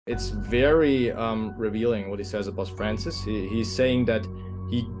It's very revealing what he says about Francis. He's saying that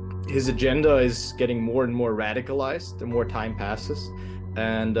his agenda is getting more and more radicalized the more time passes.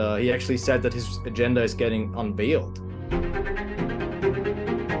 And he actually said that his agenda is getting unveiled.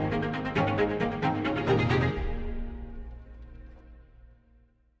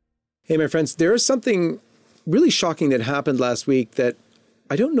 Hey, my friends, there is something really shocking that happened last week that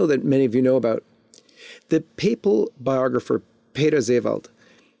I don't know that many of you know about. The papal biographer, Peter Seewald,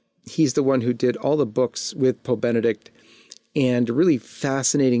 he's the one who did all the books with Pope Benedict and really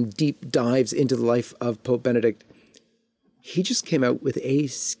fascinating deep dives into the life of Pope Benedict. He just came out with a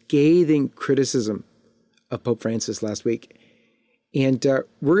scathing criticism of Pope Francis last week. And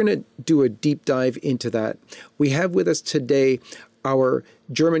we're going to do a deep dive into that. We have with us today our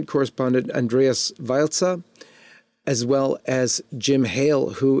German correspondent, Andreas Weilzer, as well as Jim Hale,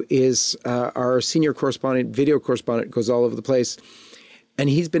 who is our senior correspondent, video correspondent, goes all over the place. And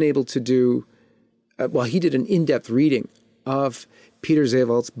he's been able to do, he did an in-depth reading of Peter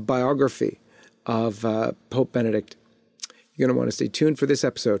Seewald's biography of Pope Benedict. You're going to want to stay tuned for this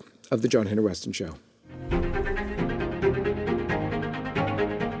episode of The John Henry Weston Show.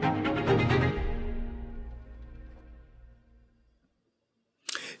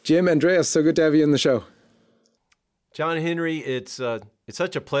 Jim, Andreas, so good to have you on the show. John Henry, it's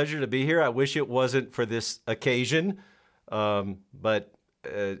such a pleasure to be here. I wish it wasn't for this occasion, but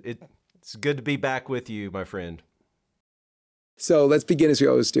it's good to be back with you, my friend. So let's begin as we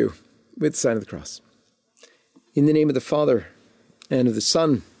always do, with the sign of the cross. In the name of the Father, and of the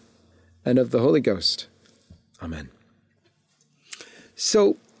Son, and of the Holy Ghost. Amen.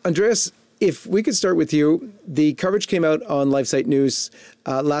 So, Andreas, if we could start with you. The coverage came out on LifeSite News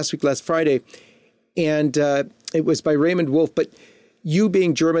last Friday, and it was by Raymond Wolf. But you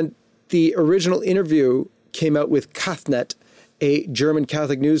being German, the original interview came out with Kathnet, a German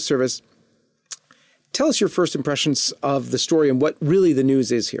Catholic news service. Tell us your first impressions of the story and what really the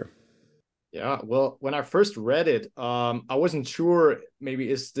news is here. Yeah, well, when I first read it, I wasn't sure, maybe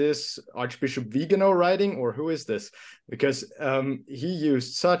is this Archbishop Vigano writing or who is this? Because he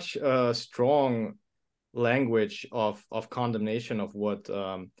used such a strong language of condemnation of what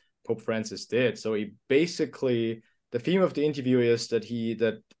Pope Francis did. So he basically, the theme of the interview is that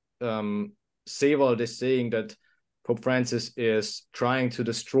Seewald is saying that Pope Francis is trying to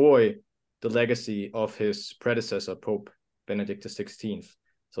destroy the legacy of his predecessor, Pope Benedict XVI.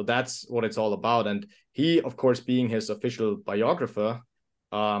 So that's what it's all about. And he, of course, being his official biographer,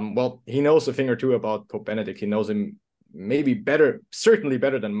 he knows a thing or two about Pope Benedict. He knows him maybe better, certainly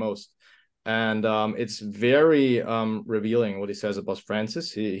better than most. And it's very revealing what he says about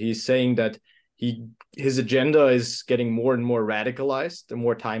Francis. He's saying that his agenda is getting more and more radicalized the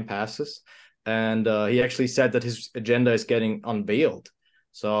more time passes. And he actually said that his agenda is getting unveiled.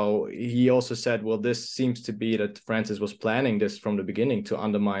 So he also said, well, this seems to be that Francis was planning this from the beginning to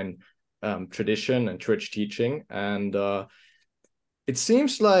undermine tradition and church teaching. And it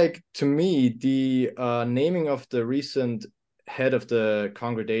seems like, to me, the naming of the recent head of the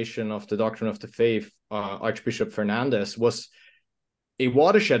Congregation of the Doctrine of the Faith, Archbishop Fernandez, was a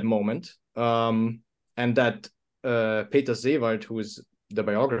watershed moment. And that Peter Seewald, who is the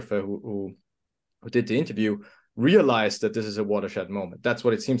biographer who did the interview, realized that this is a watershed moment. That's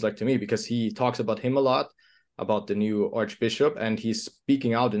what it seems like to me, because he talks about him a lot, about the new archbishop, and he's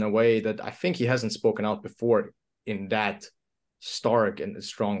speaking out in a way that I think he hasn't spoken out before in that stark and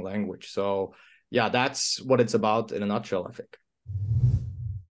strong language. So yeah, that's what it's about in a nutshell, I think.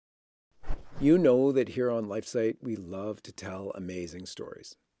 You know that here on LifeSite, we love to tell amazing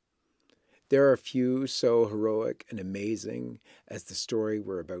stories. There are few so heroic and amazing as the story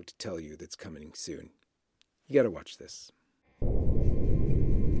we're about to tell you that's coming soon. You got to watch this.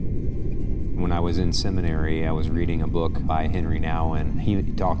 When I was in seminary, I was reading a book by Henry Nouwen. He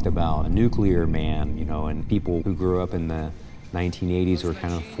talked about a nuclear man, and people who grew up in the 1980s were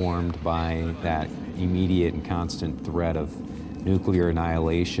kind of formed by that immediate and constant threat of nuclear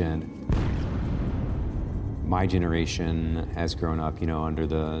annihilation. My generation has grown up, under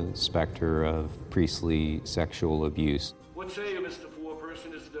the specter of priestly sexual abuse. What say you, Mr.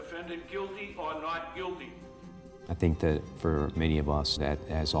 Foreperson? Is the defendant guilty or not guilty? I think that for many of us, that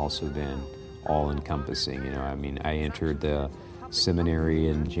has also been all-encompassing. I entered the seminary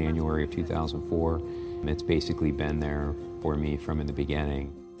in January of 2004. It's basically been there for me from the beginning.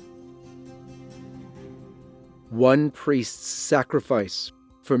 One priest's sacrifice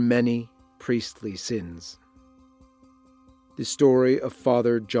for many priestly sins. The story of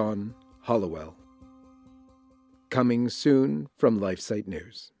Father John Hollowell. Coming soon from LifeSite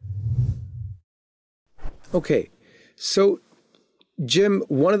News. Okay, so Jim,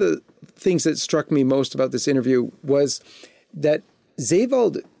 one of the things that struck me most about this interview was that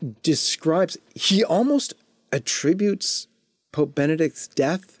Seewald he almost attributes Pope Benedict's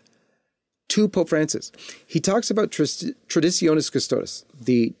death to Pope Francis. He talks about Traditionis Custodes,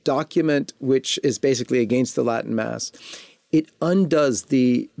 the document which is basically against the Latin Mass. It undoes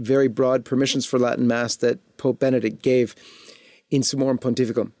the very broad permissions for Latin Mass that Pope Benedict gave in Summorum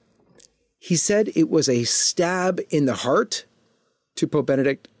Pontificum. He said it was a stab in the heart to Pope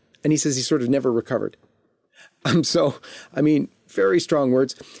Benedict, and he says he sort of never recovered. Very strong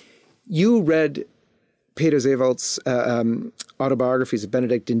words. You read Peter Seewald's autobiographies of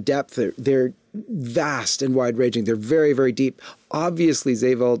Benedict in depth. They're vast and wide-ranging. They're very, very deep. Obviously,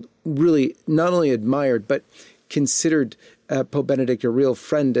 Seewald really not only admired, but considered Pope Benedict a real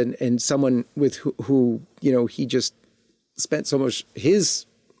friend and someone with who he just spent so much his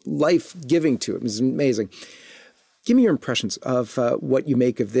life giving to. It was amazing. Give me your impressions of what you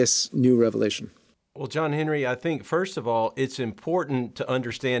make of this new revelation. Well, John Henry, I think, first of all, it's important to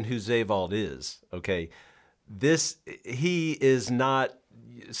understand who Seewald is, okay? He is not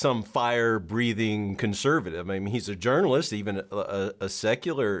some fire-breathing conservative. I mean, he's a journalist, even a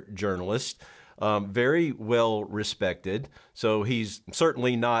secular journalist, very well respected. So he's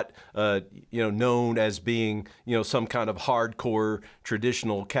certainly not, known as being, some kind of hardcore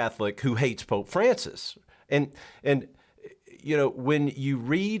traditional Catholic who hates Pope Francis. And when you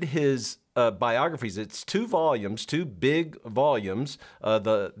read his biographies, it's 2 volumes, 2 big volumes.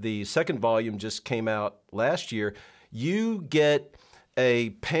 The second volume just came out last year. You get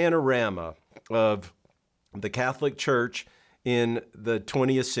a panorama of the Catholic Church in the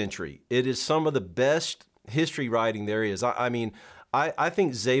 20th century. It is some of the best history writing there is. I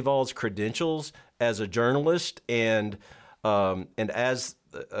think Seewald's credentials as a journalist and as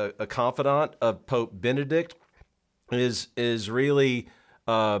a confidant of Pope Benedict is really,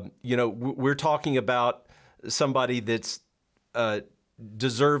 we're talking about somebody that's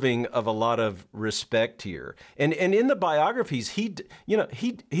deserving of a lot of respect here. And in the biographies, he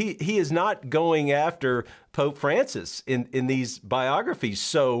is not going after Pope Francis in these biographies.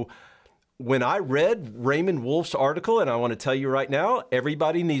 So when I read Raymond Wolf's article, and I want to tell you right now,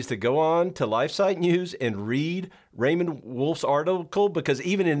 everybody needs to go on to LifeSite News and read Raymond Wolf's article, because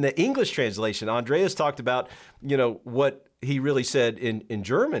even in the English translation, Andreas talked about, what he really said in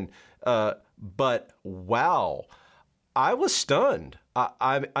German. But wow, I was stunned.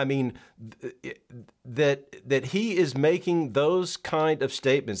 I mean, that he is making those kind of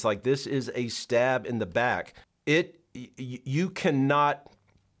statements, like this is a stab in the back. You cannot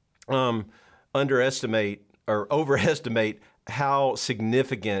underestimate or overestimate how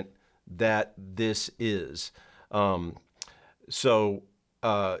significant that this is. I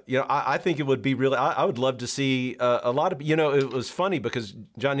think it would be really, I would love to see a lot of, it was funny because,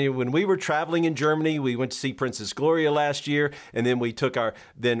 Johnny, when we were traveling in Germany, we went to see Princess Gloria last year, and then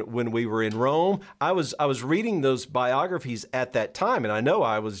when we were in Rome, I was reading those biographies at that time, and I know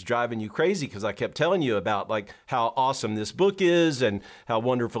I was driving you crazy because I kept telling you about like how awesome this book is and how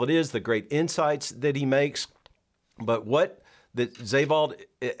wonderful it is, the great insights that he makes. But what that Seewald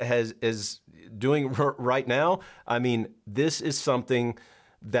is doing right now, I mean, this is something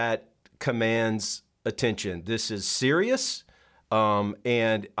that commands attention. This is serious,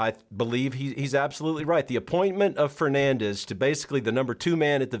 and I believe he's absolutely right. The appointment of Fernandez to basically the number 2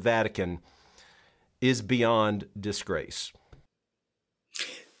 man at the Vatican is beyond disgrace.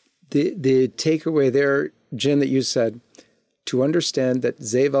 The takeaway there, Jim, that you said, to understand that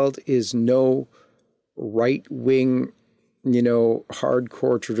Seewald is no right-wing,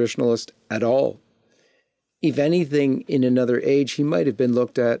 hardcore traditionalist at all. If anything, in another age, he might have been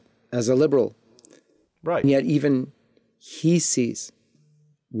looked at as a liberal. Right. And yet even he sees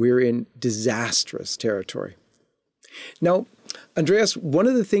we're in disastrous territory. Now, Andreas, one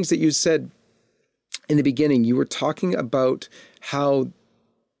of the things that you said in the beginning, you were talking about how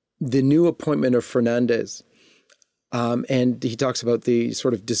the new appointment of Fernandez, and he talks about the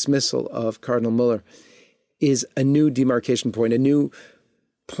sort of dismissal of Cardinal Muller, is a new demarcation point, a new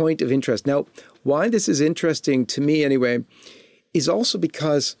point of interest. Now, why this is interesting to me anyway, is also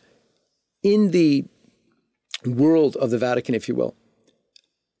because in the world of the Vatican, if you will,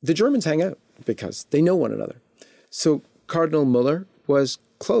 the Germans hang out because they know one another. So Cardinal Muller was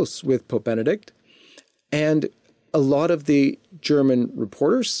close with Pope Benedict, and a lot of the German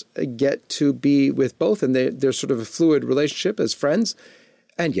reporters get to be with both, and they're sort of a fluid relationship as friends.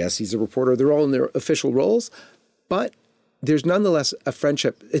 And yes, he's a reporter. They're all in their official roles, but there's nonetheless a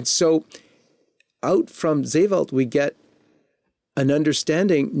friendship. And so out from Seewald, we get an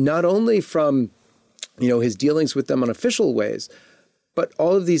understanding, not only from, his dealings with them on official ways, but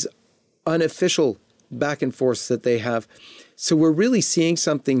all of these unofficial back and forths that they have. So we're really seeing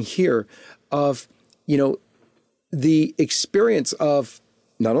something here of, the experience of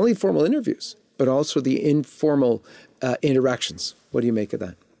not only formal interviews, but also the informal interactions. What do you make of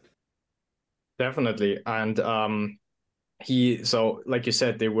that? Definitely. And so like you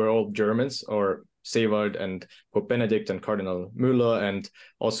said, they were all Germans, or Seward and Pope Benedict and Cardinal Müller, and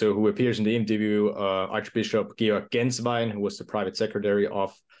also who appears in the interview, Archbishop Georg Genswein, who was the private secretary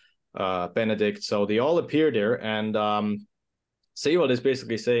of Benedict. So they all appear there, and Seward is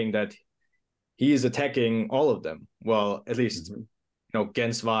basically saying that he is attacking all of them. Well, at least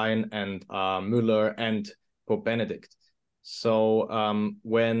Genswein and Müller and Pope Benedict. So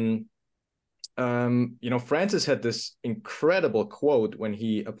when Francis had this incredible quote when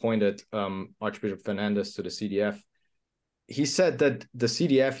he appointed Archbishop Fernandez to the CDF. He said that the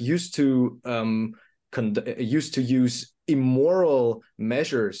CDF used to use immoral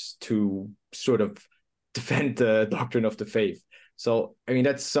measures to sort of defend the doctrine of the faith. So, I mean,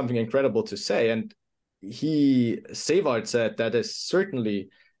 that's something incredible to say. And Seward said that it certainly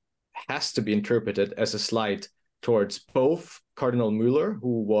has to be interpreted as a slight towards both Cardinal Müller,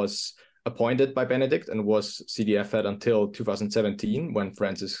 who was appointed by Benedict and was CDF head until 2017 when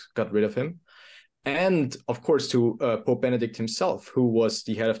Francis got rid of him, and of course to Pope Benedict himself, who was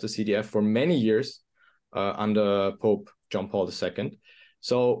the head of the CDF for many years under Pope John Paul II.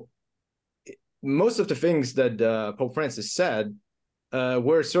 So most of the things that Pope Francis said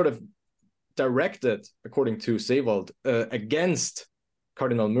were sort of directed, according to Sewald, against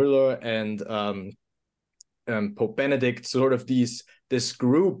Cardinal Müller and Pope Benedict, sort of this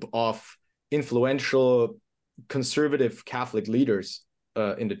group of influential conservative Catholic leaders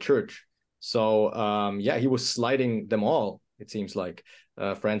in the church. So he was slighting them all, it seems like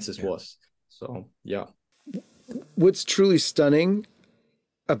Francis was. So yeah. What's truly stunning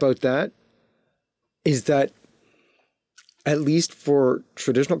about that is that, at least for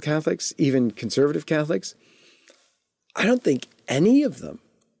traditional Catholics, even conservative Catholics, I don't think any of them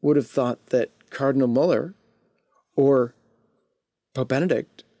would have thought that Cardinal Müller or Pope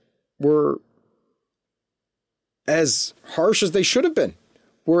Benedict were as harsh as they should have been,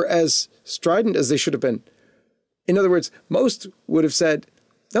 were as strident as they should have been. In other words, most would have said,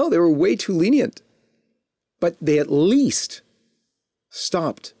 no, they were way too lenient. But they at least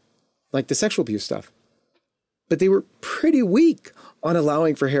stopped, like the sexual abuse stuff. But they were pretty weak on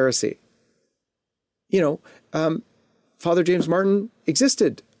allowing for heresy. Father James Martin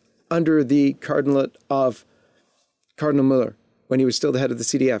existed under the cardinalate of Cardinal Müller when he was still the head of the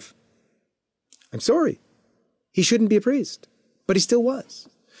CDF. I'm sorry. He shouldn't be a priest, but he still was.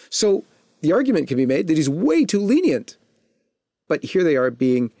 So the argument can be made that he's way too lenient. But here they are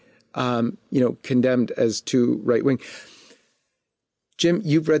being, condemned as too right-wing. Jim,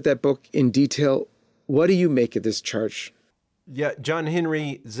 you've read that book in detail. What do you make of this charge? Yeah, John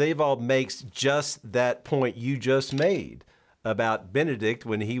Henry Sewald makes just that point you just made about Benedict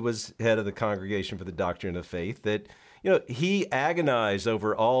when he was head of the Congregation for the Doctrine of Faith, that he agonized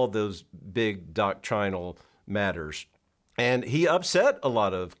over all those big doctrinal matters, and he upset a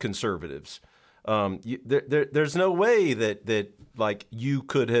lot of conservatives. There's no way that like you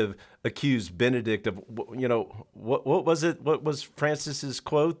could have accused Benedict of, what was it? What was Francis's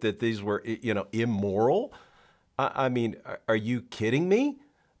quote, that these were, immoral? I mean, are you kidding me?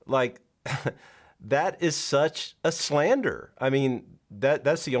 Like, that is such a slander. I mean,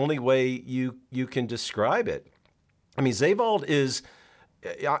 that's the only way you can describe it. I mean, Sewald is,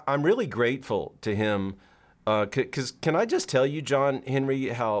 I'm really grateful to him, because can I just tell you, John Henry,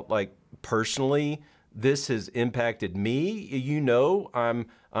 how, like, personally this has impacted me?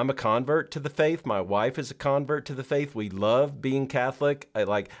 I'm a convert to the faith. My wife is a convert to the faith. We love being Catholic.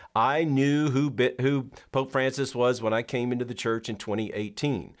 I knew who Pope Francis was when I came into the church in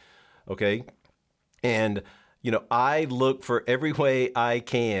 2018. Okay. And, I look for every way I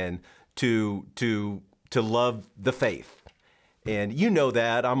can to love the faith. And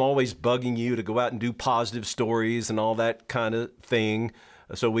that I'm always bugging you to go out and do positive stories and all that kind of thing,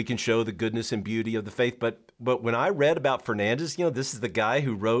 so we can show the goodness and beauty of the faith. But when I read about Fernandez, this is the guy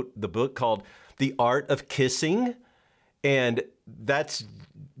who wrote the book called The Art of Kissing. And that's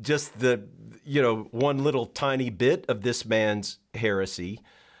just the, one little tiny bit of this man's heresy.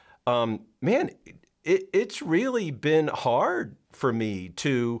 Man, it's really been hard for me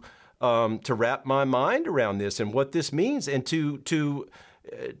to wrap my mind around this and what this means, and to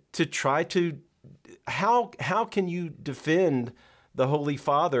try to, how can you defend the Holy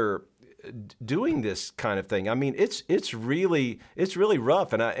Father doing this kind of thing? I mean, it's really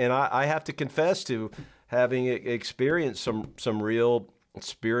rough, and I have to confess to having experienced some real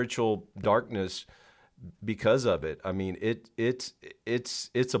spiritual darkness because of it. I mean, it's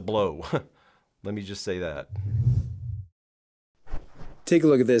a blow. Let me just say that. Take a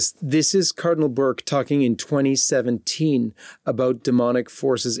look at this. This is Cardinal Burke talking in 2017 about demonic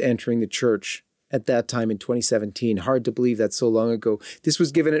forces entering the church at that time in 2017. Hard to believe that's so long ago. This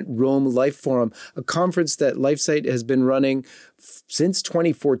was given at Rome Life Forum, a conference that LifeSite has been running since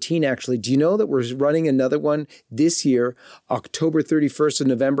 2014, actually. Do you know that we're running another one this year, October 31st and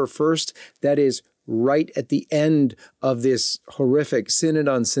November 1st? That is right at the end of this horrific Synod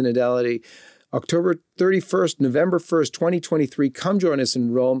on Synodality. October 31st, November 1st, 2023. Come join us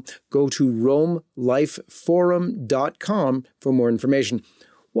in Rome. Go to romelifeforum.com for more information.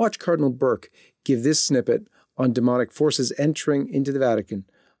 Watch Cardinal Burke give this snippet on demonic forces entering into the Vatican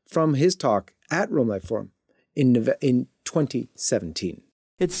from his talk at Rome Life Forum in 2017.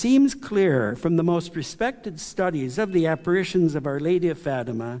 It seems clear from the most respected studies of the apparitions of Our Lady of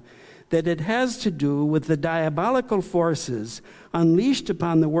Fatima that it has to do with the diabolical forces unleashed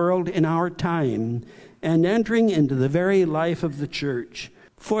upon the world in our time and entering into the very life of the Church.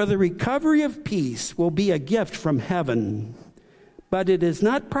 For the recovery of peace will be a gift from heaven, but it is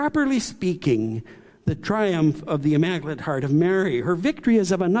not, properly speaking, the triumph of the Immaculate Heart of Mary. Her victory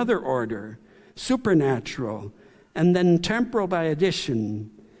is of another order, supernatural, and then temporal by addition.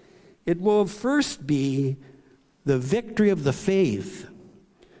 It will first be the victory of the faith,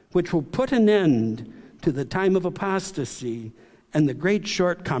 which will put an end to the time of apostasy and the great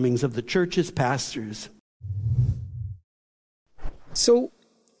shortcomings of the Church's pastors. So,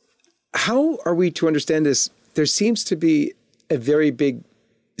 how are we to understand this? There seems to be a very big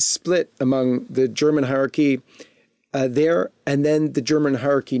split among the German hierarchy there and then the German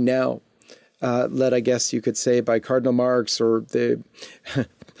hierarchy now, led, I guess you could say, by Cardinal Marx or the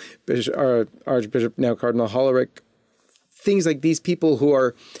Archbishop, now Cardinal Hollerich. Things like these people who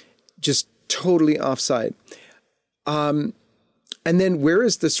are just totally offside. And then where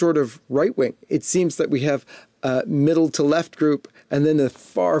is the sort of right wing? It seems that we have a middle to left group and then a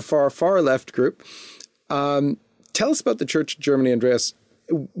far, far, far left group. Tell us about the Church of Germany, Andreas.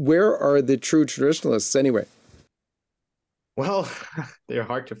 Where are the true traditionalists anyway? Well, they're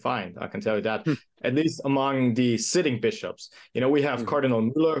hard to find, I can tell you that, at least among the sitting bishops. We have Cardinal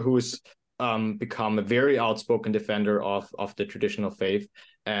Müller, who's become a very outspoken defender of the traditional faith.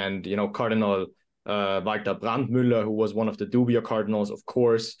 And, Cardinal Walter Brandmüller, who was one of the Dubia cardinals, of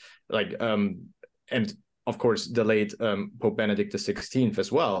course, and of course, the late Pope Benedict XVI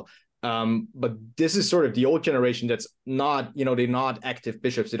as well. But this is sort of the old generation that's not, they're not active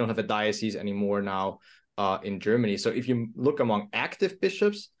bishops. They don't have a diocese anymore now in Germany. So if you look among active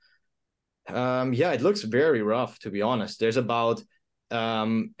bishops, it looks very rough, to be honest. There's about,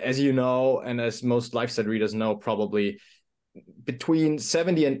 as you know, and as most LifeSite readers know, probably between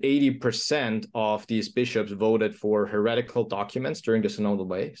 70 and 80% of these bishops voted for heretical documents during the Synodal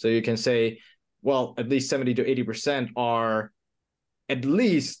Way. So you can say, well, at least 70 to 80% are at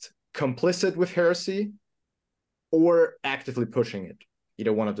least complicit with heresy or actively pushing it,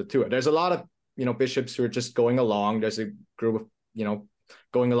 either one of the two. There's a lot of, bishops who are just going along. There's a group of,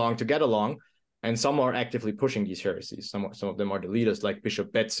 going along to get along. And some are actively pushing these heresies. Some of them are the leaders, like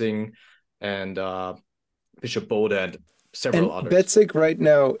Bishop Betzing and Bishop Bode and several others. Betzing right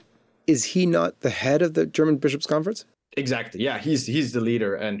now, is he not the head of the German Bishops' Conference? Exactly. Yeah, he's the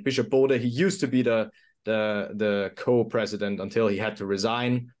leader. And Bishop Bode, he used to be the co-president until he had to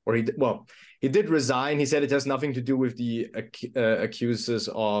resign. Or he did resign. He said it has nothing to do with the accusers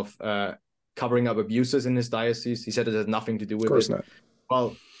of covering up abuses in his diocese. He said it has nothing to do with it. Of course not.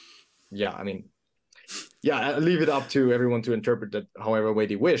 Well, yeah, I mean, I leave it up to everyone to interpret that however way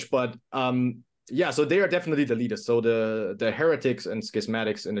they wish. But so they are definitely the leaders. So the heretics and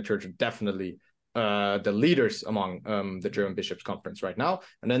schismatics in the church are definitely the leaders among the German Bishops' Conference right now.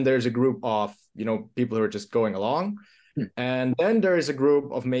 And then there's a group of, people who are just going along. And then there is a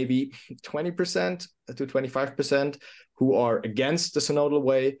group of maybe 20% to 25% who are against the Synodal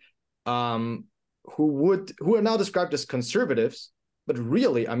Way, who are now described as conservatives. But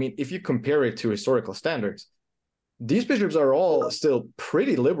really, I mean, if you compare it to historical standards, these bishops are all still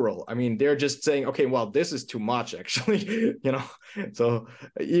pretty liberal. I mean, they're just saying, okay, well, this is too much, actually, So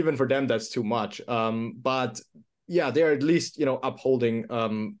even for them, that's too much. But they're at least,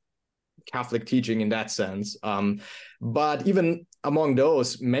 upholding Catholic teaching in that sense. But even among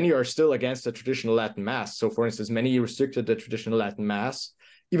those, many are still against the traditional Latin Mass. So, for instance, many restricted the traditional Latin Mass,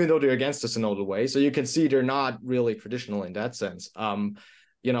 even though they're against the Synodal Way. So you can see they're not really traditional in that sense.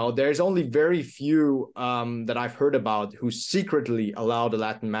 there's only very few that I've heard about who secretly allow the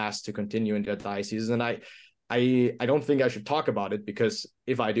Latin Mass to continue in their diocese. And I don't think I should talk about it, because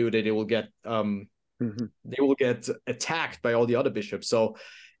if I do, they will get attacked by all the other bishops. So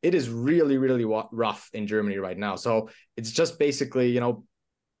it is really, really rough in Germany right now. So it's just basically,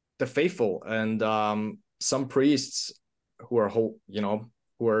 the faithful and some priests who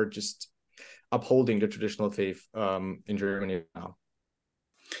are just upholding the traditional faith in Germany now.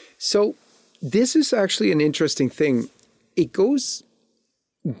 So this is actually an interesting thing. It goes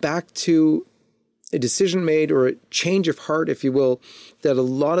back to a decision made, or a change of heart, if you will, that a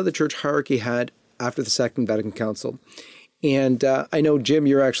lot of the church hierarchy had after the Second Vatican Council. And I know, Jim,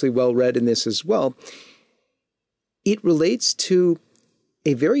 you're actually well read in this as well. It relates to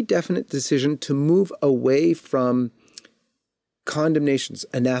a very definite decision to move away from condemnations,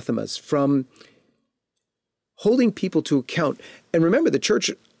 anathemas, from holding people to account. And remember, the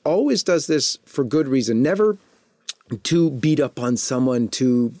church always does this for good reason, never to beat up on someone,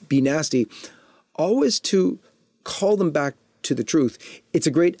 to be nasty, always to call them back to the truth. It's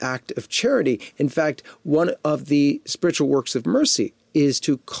a great act of charity. In fact, one of the spiritual works of mercy is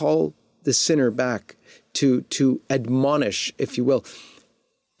to call the sinner back, to admonish, if you will.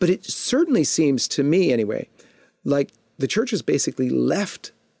 But it certainly seems to me, anyway, like the church has basically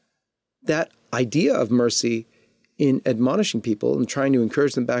left that idea of mercy in admonishing people and trying to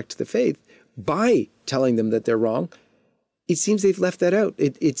encourage them back to the faith by telling them that they're wrong. It seems they've left that out.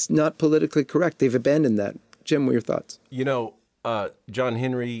 It's not politically correct. They've abandoned that. Jim, what are your thoughts? John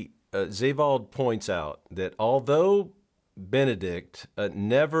Henry, Zewald points out that although Benedict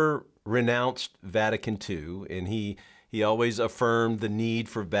never renounced Vatican II, and he always affirmed the need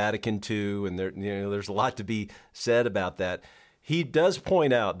for Vatican II, and there's a lot to be said about that. He does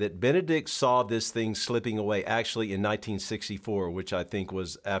point out that Benedict saw this thing slipping away actually in 1964, which I think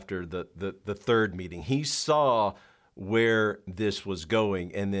was after the third meeting. He saw where this was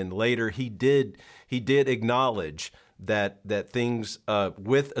going, and then later he did acknowledge that things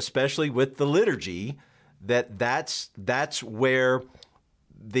especially with the liturgy, that's where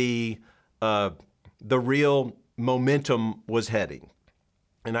the real momentum was heading.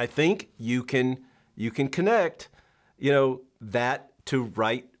 And I think you can connect that to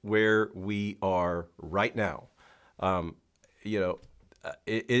right where we are right now.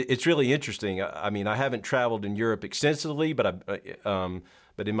 It's really interesting. I mean, I haven't traveled in Europe extensively, but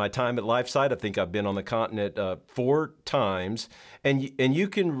in my time at LifeSite, I think I've been on the continent 4 times, and you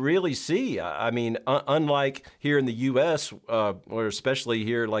can really see. I mean, unlike here in the U.S., or especially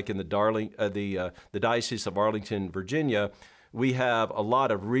here, like in the Diocese of Arlington, Virginia, we have a lot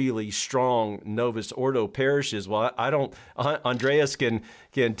of really strong Novus Ordo parishes. Well, I don't. Andreas can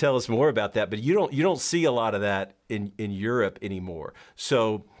tell us more about that, but you don't see a lot of that in Europe anymore.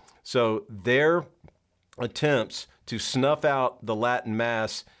 So their attempts to snuff out the Latin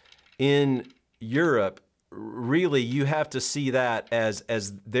Mass in Europe, really, you have to see that as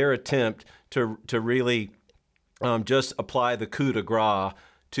their attempt to really just apply the coup de grace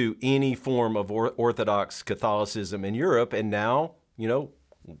to any form of Orthodox Catholicism in Europe. And now,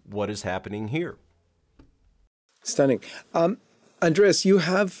 what is happening here? Stunning. Andreas, you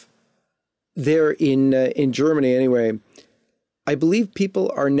have there in Germany anyway, I believe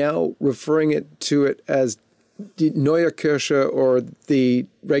people are now referring to it as the Neue Kirche, or the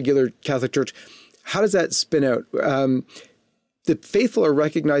regular Catholic Church. How does that spin out? The faithful are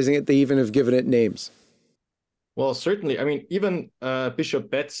recognizing it. They even have given it names. Well, certainly. I mean, even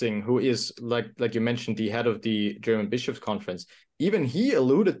Bishop Betzing, who is, like you mentioned, the head of the German Bishops' Conference, even he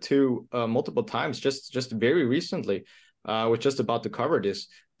alluded to multiple times, just very recently, we're just about to cover this,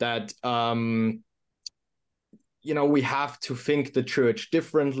 that, we have to think the church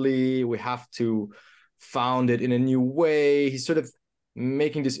differently. We have to found it in a new way. He's sort of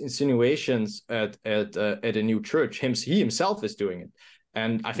making these insinuations at a new church. He himself is doing it,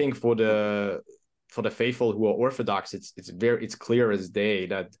 and I think for the faithful who are Orthodox, it's clear as day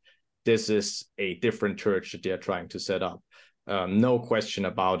that this is a different church that they are trying to set up. No question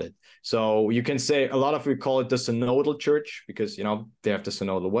about it. So you can say a lot of we call it the synodal church, because they have the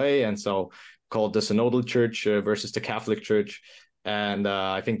synodal way, and so call it the synodal church versus the Catholic Church. And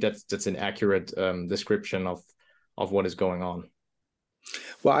I think that's an accurate description of what is going on.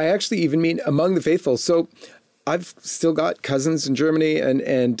 Well, I actually even mean among the faithful. So I've still got cousins in Germany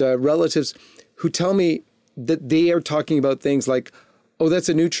and relatives who tell me that they are talking about things like, oh, that's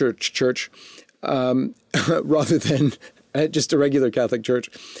a new church, rather than just a regular Catholic church.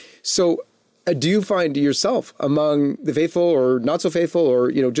 So do you find yourself among the faithful or not so faithful,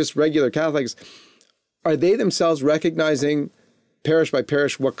 or just regular Catholics, are they themselves recognizing parish by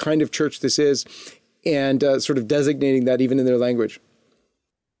parish what kind of church this is, and sort of designating that even in their language?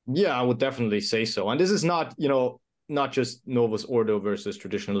 Yeah, I would definitely say so. And this is not, not just Novus Ordo versus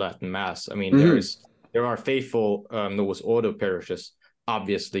traditional Latin Mass. I mean, there are faithful Novus Ordo parishes,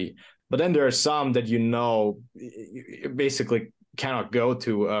 obviously, but then there are some that you basically cannot go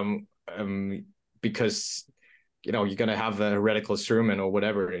to because you're gonna have a heretical sermon or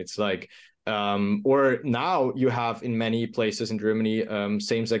whatever. It's like, or now you have in many places in Germany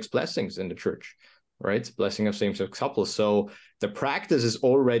same-sex blessings in the church, right? Blessing of same-sex couples. So the practice is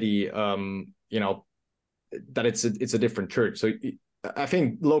already, that it's a different church. So I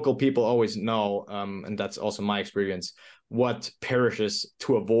think local people always know, and that's also my experience, what parishes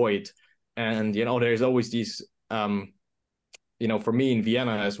to avoid. And there's always these. For me in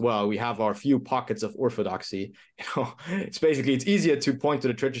Vienna as well, we have our few pockets of orthodoxy. It's easier to point to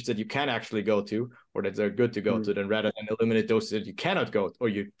the churches that you can actually go to, or that they're good to go to, than rather than eliminate those that you cannot go or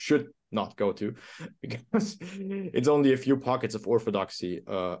you should not go to, because it's only a few pockets of orthodoxy,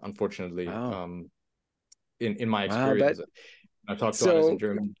 unfortunately. Wow. In my experience, I talked to others in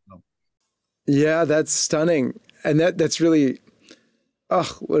Germany. Yeah, that's stunning, and that's really,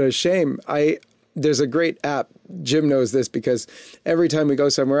 what a shame. There's a great app. Jim knows this because every time we go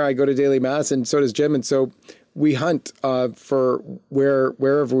somewhere, I go to daily mass, and so does Jim. And so we hunt for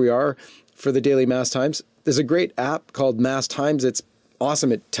wherever we are for the daily mass times. There's a great app called Mass Times. It's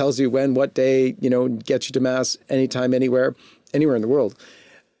awesome. It tells you when, what day, gets you to mass anytime, anywhere in the world.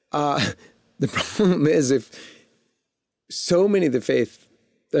 The problem is if so many of the faith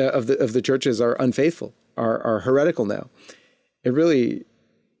of the churches are unfaithful, are heretical now, it really,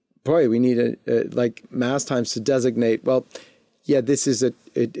 boy, we need like mass times to designate, well, yeah, this is a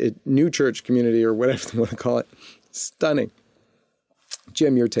new church community or whatever they want to call it. Stunning.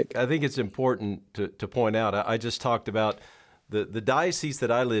 Jim, your take. I think it's important to point out, I just talked about the diocese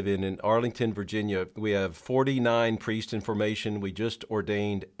that I live in Arlington, Virginia. We have 49 priests in formation. We just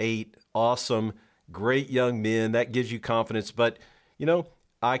ordained 8 awesome, great young men. That gives you confidence. But,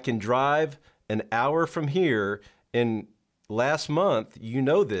 I can drive an hour from here, and last month,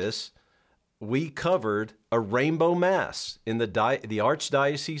 this, we covered a rainbow mass in the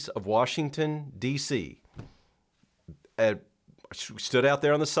Archdiocese of Washington, D.C. Stood out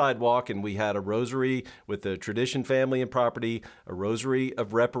there on the sidewalk, and we had a rosary with the Tradition Family and Property, a rosary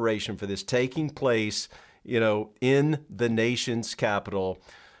of reparation for this taking place, in the nation's capital,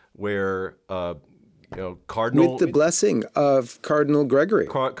 where Cardinal, with the blessing of Cardinal Gregory.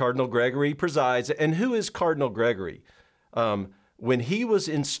 Cardinal Gregory presides. And who is Cardinal Gregory? When he was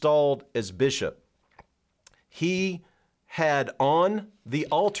installed as bishop, he had on the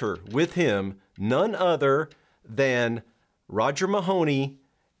altar with him none other than Roger Mahony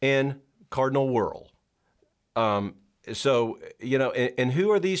and Cardinal Wuerl. So, and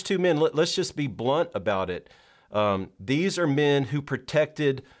who are these two men? Let's just be blunt about it. These are men who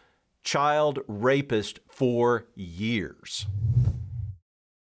protected child rapists for years.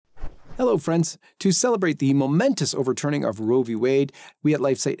 Hello, friends. To celebrate the momentous overturning of Roe v. Wade, we at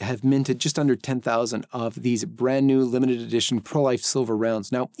LifeSite have minted just under 10,000 of these brand new limited edition pro-life silver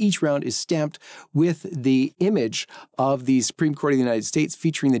rounds. Now, each round is stamped with the image of the Supreme Court of the United States,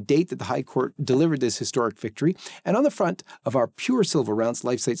 featuring the date that the High Court delivered this historic victory. And on the front of our pure silver rounds,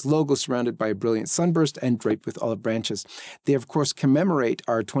 LifeSite's logo surrounded by a brilliant sunburst and draped with olive branches. They, of course, commemorate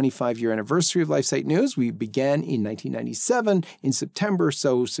our 25-year anniversary of LifeSite News. We began in 1997 in September,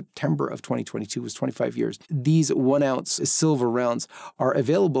 so September of 2022 was 25 years. These 1-ounce silver rounds are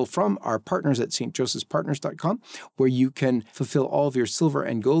available from our partners at stjosephspartners.com, where you can fulfill all of your silver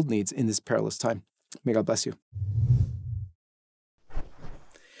and gold needs in this perilous time. May God bless you.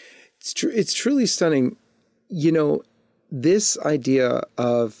 It's truly stunning. This idea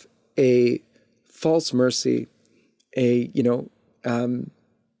of a false mercy, we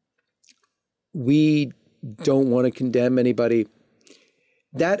don't want to condemn anybody.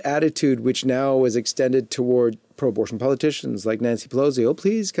 That attitude, which now is extended toward pro-abortion politicians like Nancy Pelosi, oh,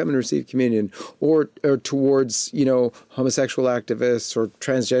 please come and receive communion, or towards, homosexual activists or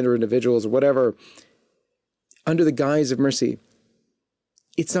transgender individuals or whatever, under the guise of mercy,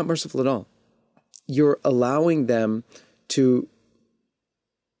 it's not merciful at all. You're allowing them to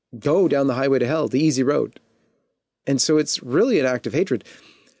go down the highway to hell, the easy road. And so it's really an act of hatred.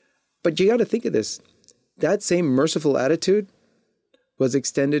 But you got to think of this. That same merciful attitude was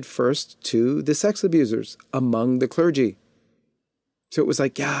extended first to the sex abusers among the clergy. So it was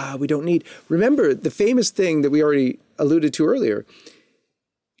like, we don't need... Remember the famous thing that we already alluded to earlier.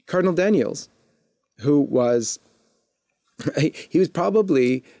 Cardinal Daniels, who was... He was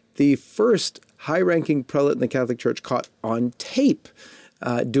probably the first high-ranking prelate in the Catholic Church caught on tape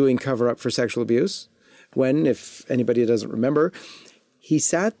doing cover-up for sexual abuse when, if anybody doesn't remember, he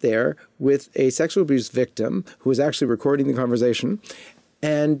sat there with a sexual abuse victim who was actually recording the conversation.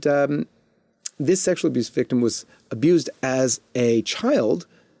 And this sexual abuse victim was abused as a child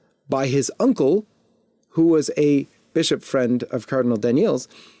by his uncle, who was a bishop friend of Cardinal Daniels.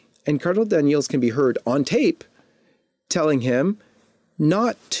 And Cardinal Daniels can be heard on tape telling him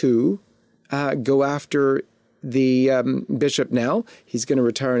not to go after the bishop now. He's going to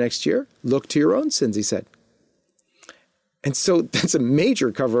retire next year. Look to your own sins, he said. And so that's a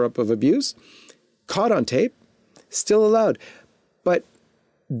major cover-up of abuse, caught on tape, still allowed. But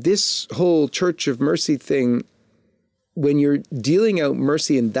this whole Church of Mercy thing, when you're dealing out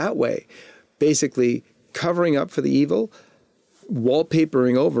mercy in that way, basically covering up for the evil,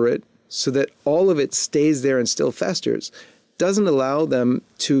 wallpapering over it so that all of it stays there and still festers, doesn't allow them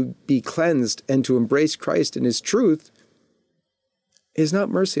to be cleansed and to embrace Christ and his truth, is not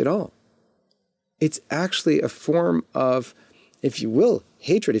mercy at all. It's actually a form of, if you will,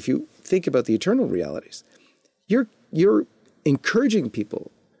 hatred. If you think about the eternal realities, you're encouraging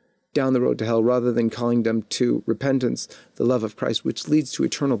people down the road to hell rather than calling them to repentance, the love of Christ, which leads to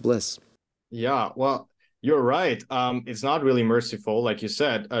eternal bliss. Yeah, well, you're right. It's not really merciful, like you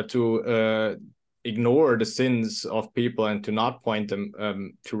said, to ignore the sins of people and to not point them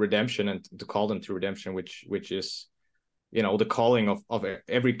to redemption and to call them to redemption, which is, the calling of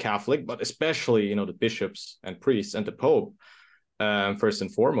every Catholic, but especially, the bishops and priests and the Pope, first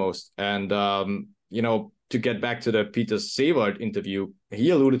and foremost. And, to get back to the Peter Seward interview,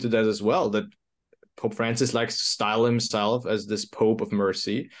 he alluded to that as well, that Pope Francis likes to style himself as this Pope of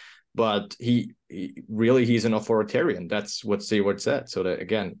mercy, but he's an authoritarian. That's what Seward said. So that,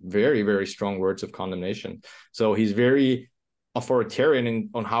 again, very, very strong words of condemnation. So he's very authoritarian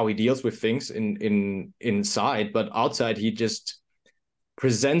on how he deals with things inside, but outside he just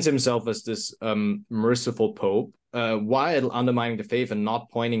presents himself as this merciful Pope, while undermining the faith and not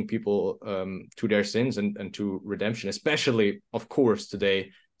pointing people to their sins and to redemption, especially, of course,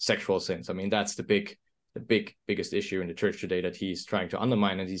 today, sexual sins. I mean, that's the biggest issue in the church today that he's trying to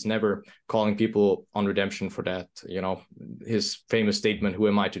undermine, and he's never calling people on redemption for that. His famous statement, "Who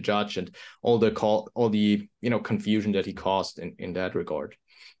am I to judge?" and all the confusion that he caused in that regard.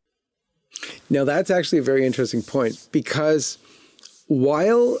 Now, that's actually a very interesting point, because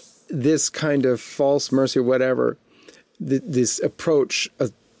while this kind of false mercy or whatever, this approach,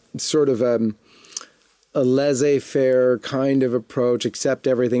 a sort of a laissez-faire kind of approach, accept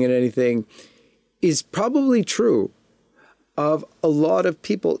everything and anything, is probably true of a lot of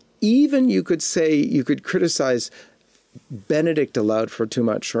people. Even you could criticize Benedict allowed for too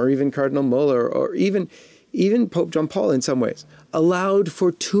much, or even Cardinal Muller, or even Pope John Paul in some ways, allowed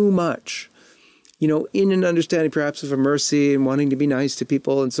for too much, in an understanding perhaps of a mercy and wanting to be nice to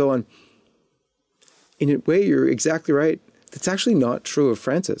people and so on. In a way, you're exactly right. That's actually not true of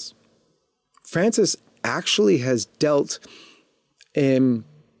Francis. Francis actually has dealt if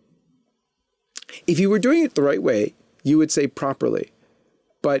you were doing it the right way, you would say properly,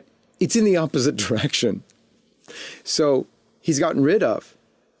 but it's in the opposite direction. So he's gotten rid of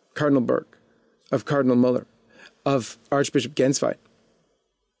Cardinal Burke, of Cardinal Muller, of Archbishop Genswein,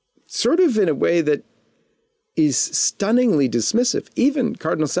 sort of in a way that is stunningly dismissive. Even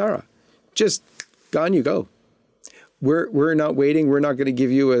Cardinal Sarah, just gone you go. We're not waiting. We're not going to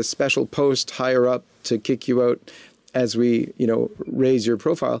give you a special post higher up to kick you out as we, raise your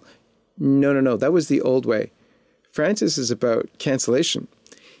profile. No. That was the old way. Francis is about cancellation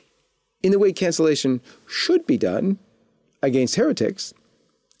in the way cancellation should be done against heretics,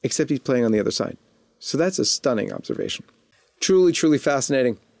 except he's playing on the other side. So that's a stunning observation. Truly, truly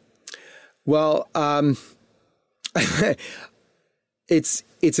fascinating. Well,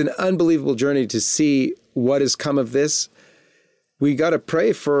 it's an unbelievable journey to see what has come of this. We got to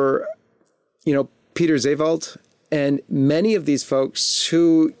pray for, Peter Seward and many of these folks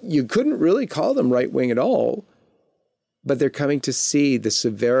who you couldn't really call them right-wing at all, but they're coming to see the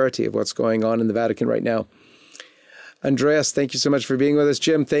severity of what's going on in the Vatican right now. Andreas, thank you so much for being with us.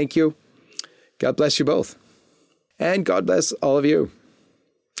 Jim, thank you. God bless you both. And God bless all of you.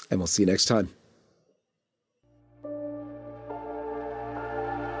 And we'll see you next time.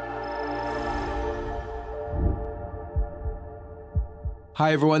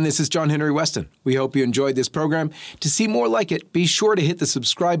 Hi, everyone. This is John Henry Weston. We hope you enjoyed this program. To see more like it, be sure to hit the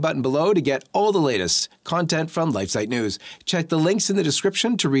subscribe button below to get all the latest content from LifeSite News. Check the links in the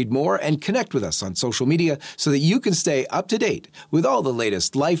description to read more and connect with us on social media so that you can stay up to date with all the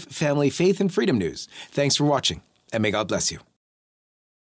latest life, family, faith, and freedom news. Thanks for watching, and may God bless you.